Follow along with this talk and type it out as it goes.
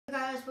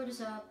what is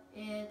up?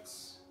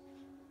 It's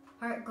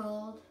Heart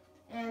Gold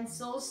and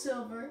Soul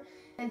Silver,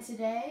 and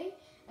today,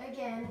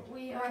 again,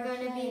 we are going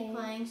to be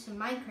playing some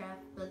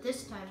Minecraft, but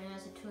this time it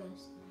has a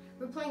twist.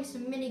 We're playing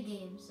some mini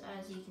games,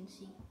 as you can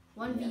see,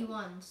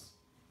 1v1s.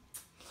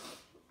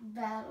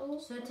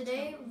 Battles. So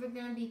today we're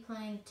going to be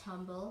playing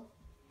Tumble,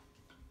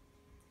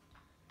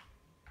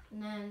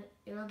 and then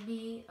it'll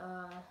be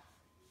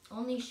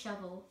only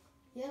shovel.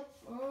 Yep,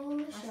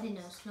 only shovels. Actually,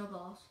 no,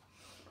 snowballs.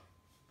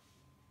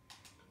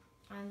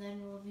 And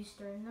then we'll be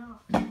starting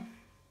off.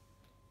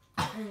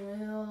 I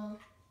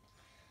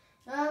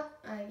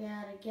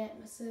gotta get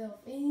myself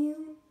in.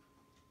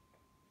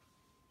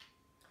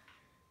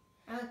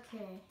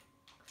 Okay.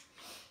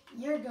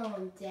 You're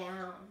going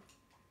down.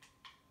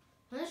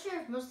 I'm not sure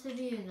if most of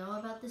you know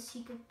about this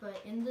secret, but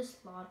in this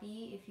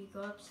lobby, if you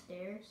go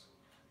upstairs,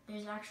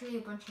 there's actually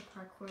a bunch of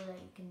parkour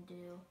that you can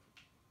do.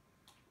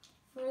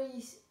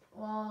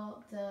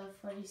 The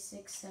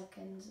 46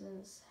 seconds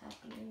is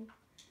happening.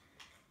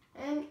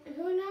 And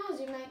who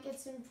knows, you might get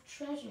some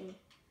treasure.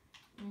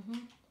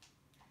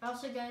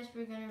 Also, guys,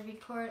 we're going to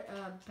record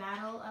a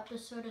battle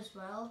episode as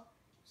well,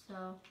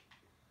 so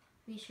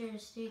be sure to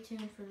stay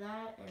tuned for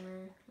that.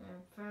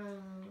 Never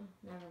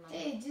mind.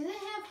 Hey, do they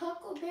have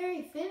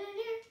Huckleberry Finn in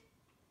here?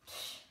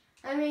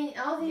 I mean,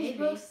 all these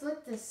books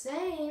look the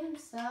same,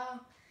 so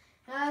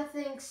I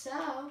think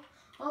so.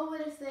 Oh,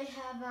 what if they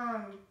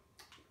have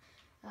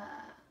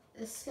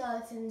the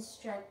Skeleton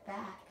Strike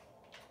Back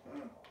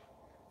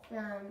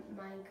from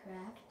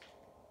Minecraft?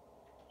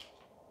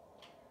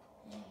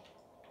 Hey.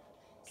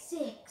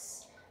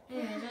 6.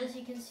 Anyways, as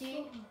you can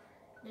see,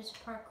 there's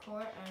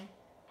parkour, and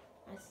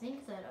I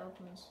think that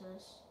opens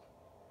this.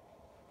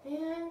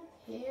 And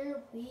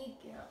here we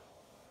go.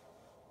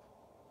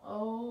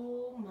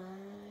 Oh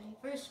my.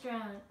 First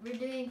round. We're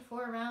doing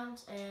 4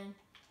 rounds, and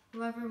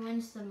whoever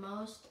wins the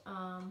most,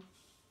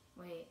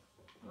 wait,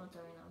 what do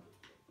I know?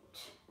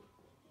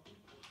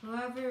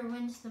 Whoever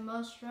wins the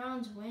most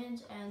rounds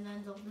wins, and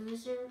then the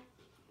loser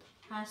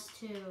has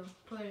to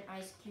put an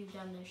ice cube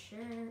down their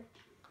shirt.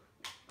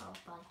 Oh,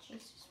 fudge.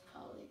 This is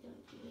probably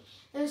going to be...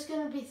 There's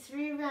going to be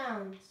 3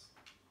 rounds.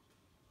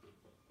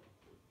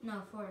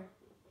 No, 4.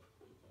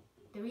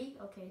 3?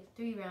 Okay,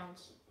 3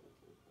 rounds.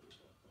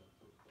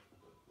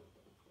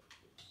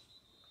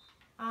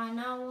 I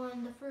now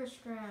won the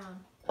first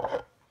round. Yeah.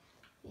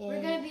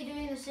 We're going to be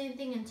doing the same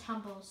thing in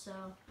Tumble,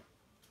 so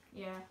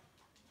yeah.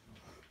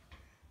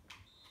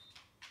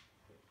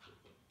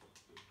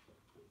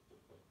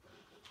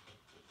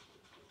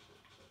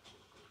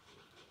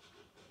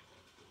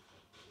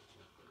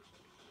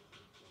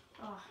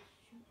 Oh,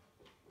 shoot.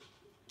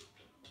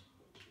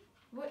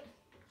 What?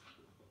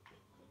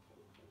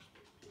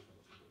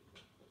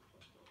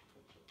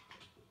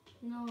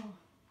 No.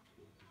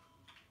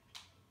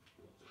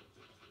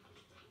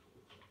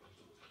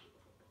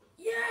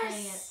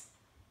 Yes!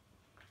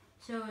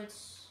 So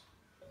it's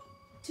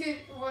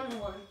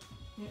 1-1.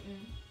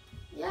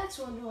 Yeah, it's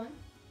 1-1.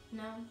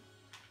 No.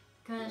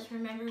 Because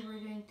remember, we're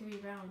doing 3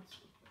 rounds.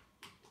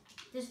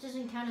 This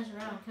doesn't count as a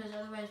round, because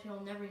otherwise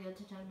we'll never get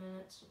to 10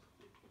 minutes.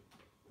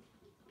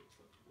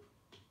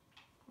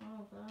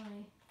 Oh,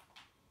 bye.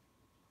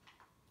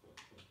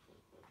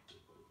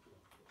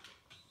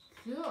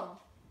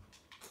 Cool.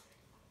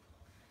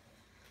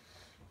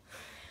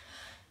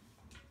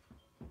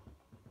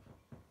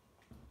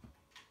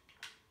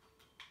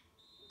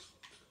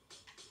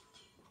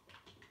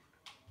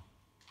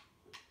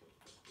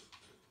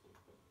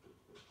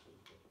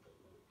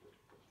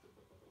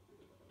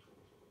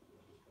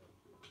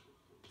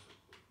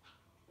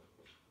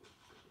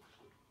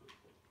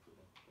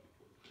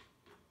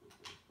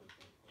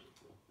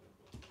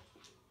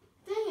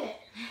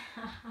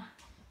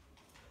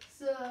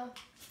 So,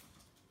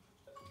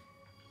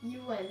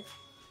 you win.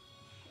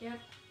 Yep.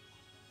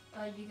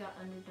 You got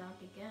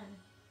underdog again.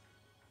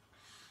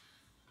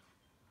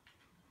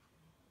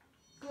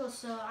 Cool,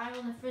 so I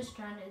won the first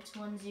round, it's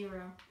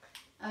 1-0.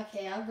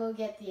 Okay, I'll go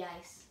get the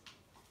ice.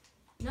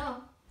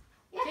 No.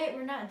 Yeah. Okay,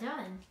 we're not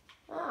done.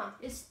 Oh.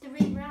 It's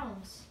 3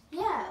 rounds.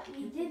 Yeah,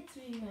 we did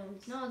 3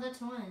 rounds. No,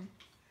 that's 1.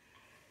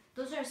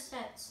 Those are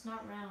sets,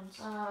 not rounds.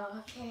 Oh,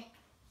 okay.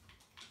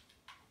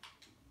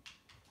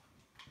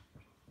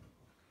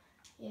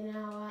 You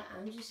know what?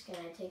 I'm just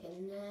gonna take a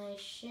nice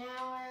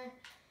shower.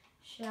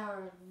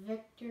 Shower of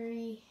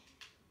victory.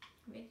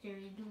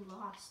 Victory, you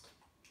lost.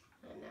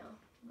 I know,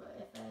 but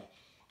if I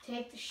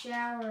take the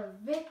shower of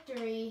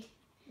victory,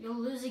 you'll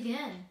lose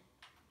again.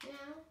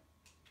 Yeah.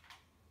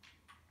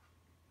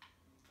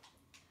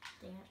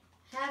 Dang it.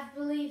 Have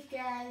belief,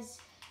 guys.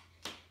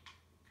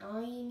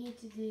 All you need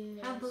to do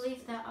is... Have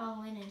belief that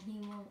I'll win and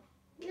he won't.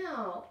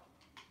 No.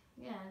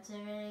 Yeah, it's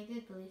a very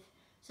good belief.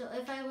 So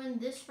if I win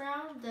this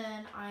round,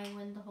 then I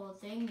win the whole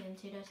thing, and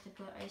Tate has to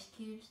put ice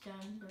cubes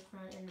down the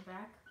front and the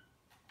back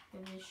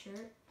of his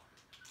shirt.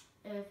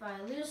 If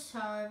I lose,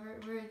 however,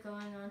 we're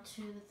going on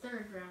to the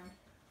 3rd round.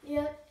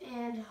 Yep,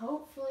 and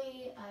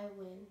hopefully I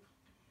win.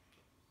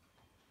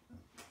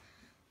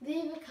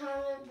 Leave a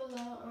comment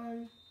below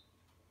on...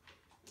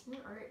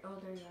 Where are you? Oh,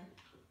 there you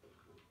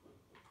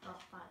are. Oh,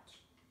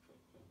 fudge.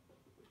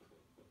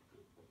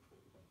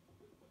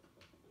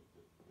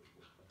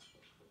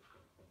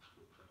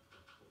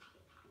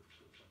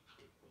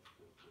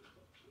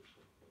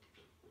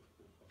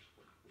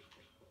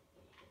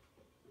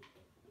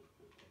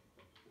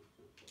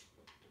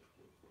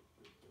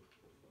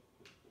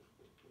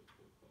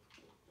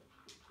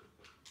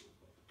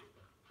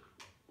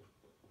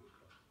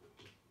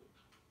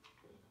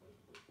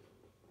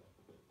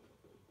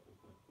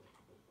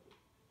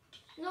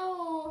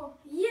 No!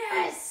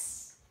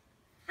 Yes!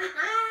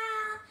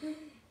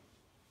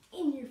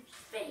 In your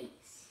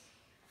face.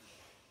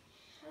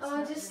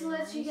 Just to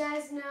let you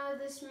guys know,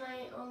 this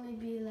might only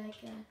be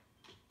like a...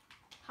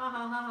 Ha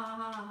ha ha ha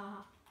ha ha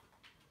ha.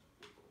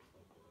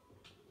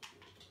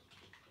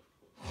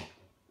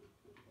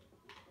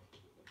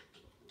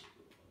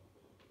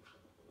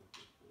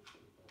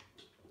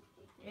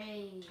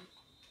 Hey.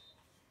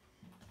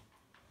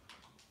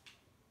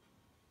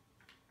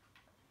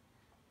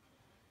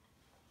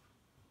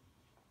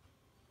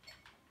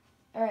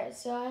 Alright,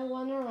 so I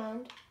won a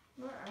round.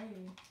 Where are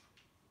you?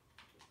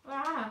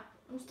 Ah,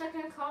 I'm stuck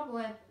in a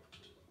cobweb.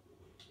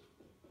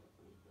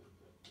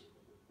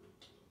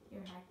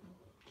 You're hacking.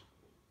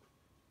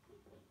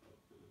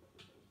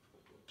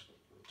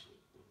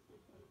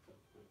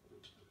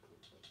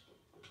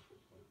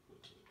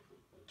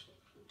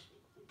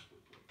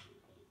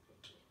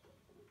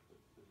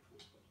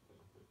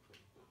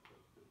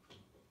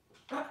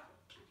 Ah.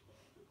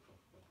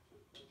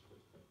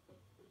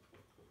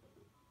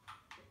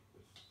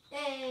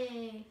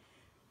 Hey.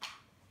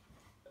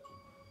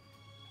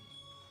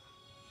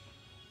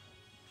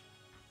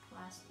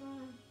 Last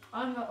one.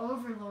 I'm the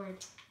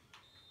overlord.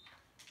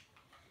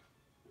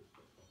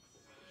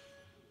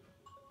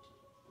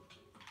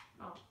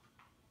 Oh.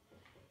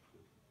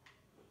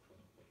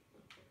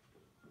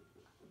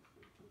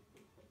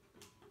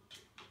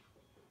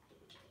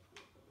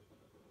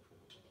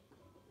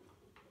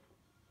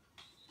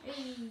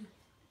 Hey.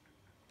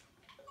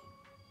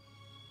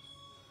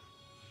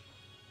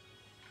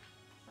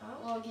 Oh.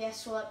 Well,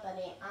 guess what,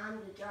 buddy? I'm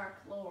the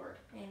Dark Lord.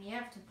 And you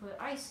have to put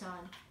ice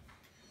on.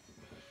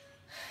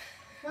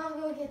 I'll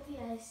go get the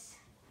ice.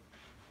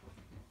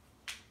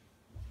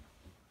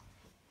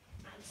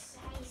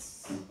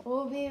 Ice.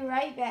 We'll be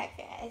right back,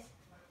 guys.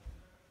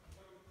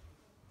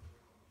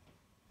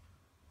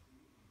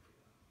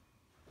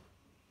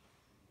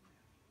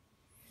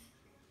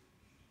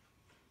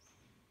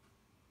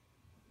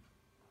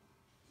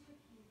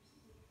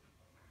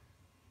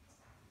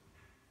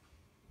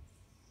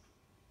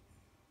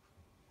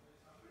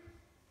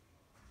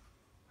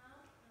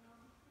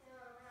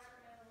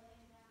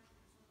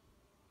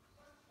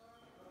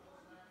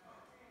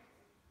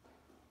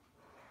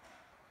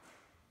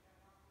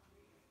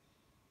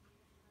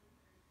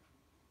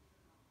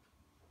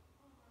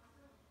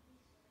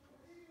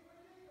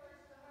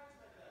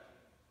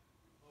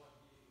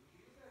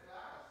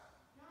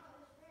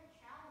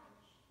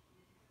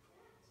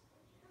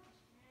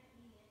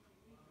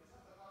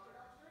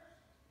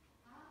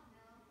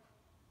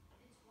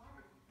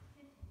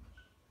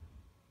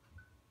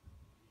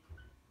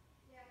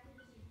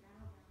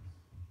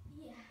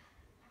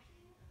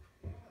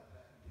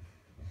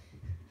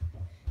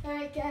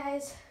 Alright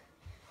guys,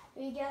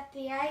 we got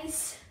the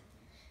ice,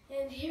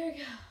 and here we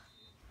go.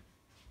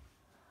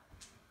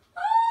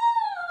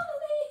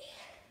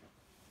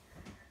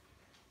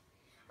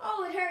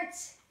 Oh, it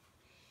hurts.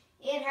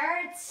 It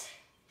hurts.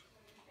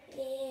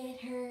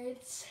 It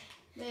hurts.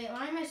 Wait,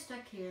 why am I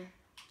stuck here?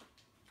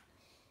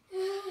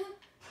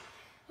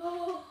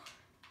 Oh.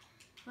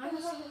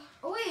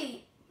 Oh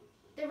wait!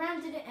 The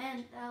round didn't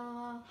end.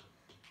 LOL.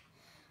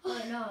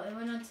 Oh no, it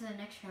went on to the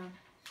next round.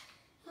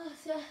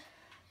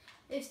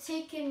 If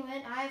T can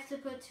win, I have to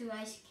put 2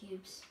 ice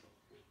cubes.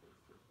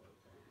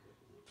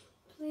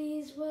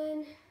 Please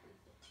win.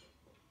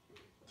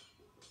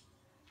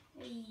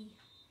 Hey.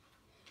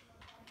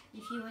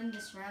 If you win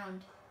this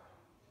round.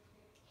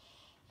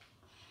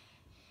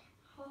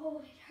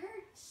 Oh, it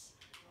hurts.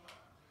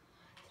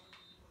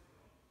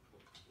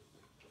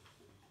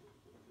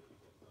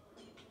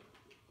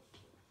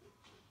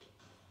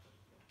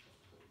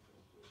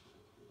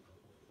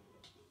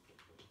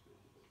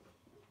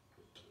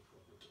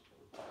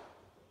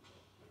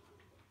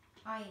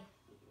 Aye.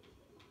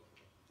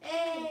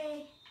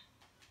 Hey!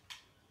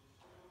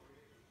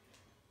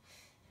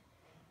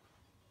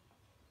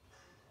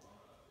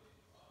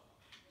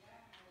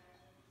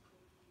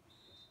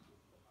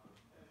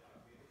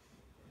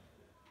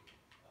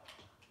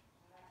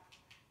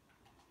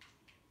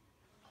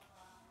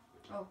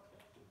 Oh.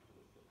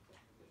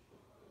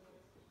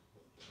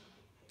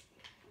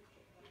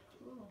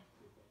 Cool.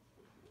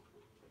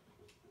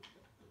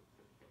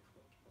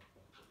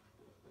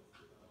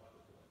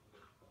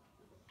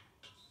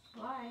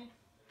 Bye.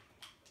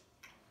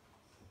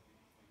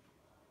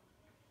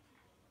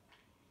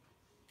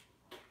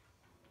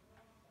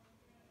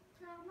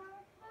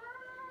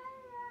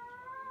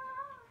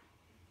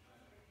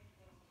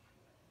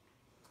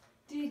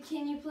 Dude,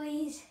 can you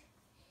please?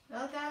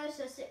 Well guys,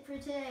 that's it for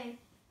today.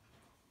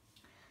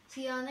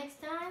 See y'all next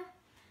time.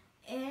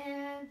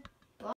 And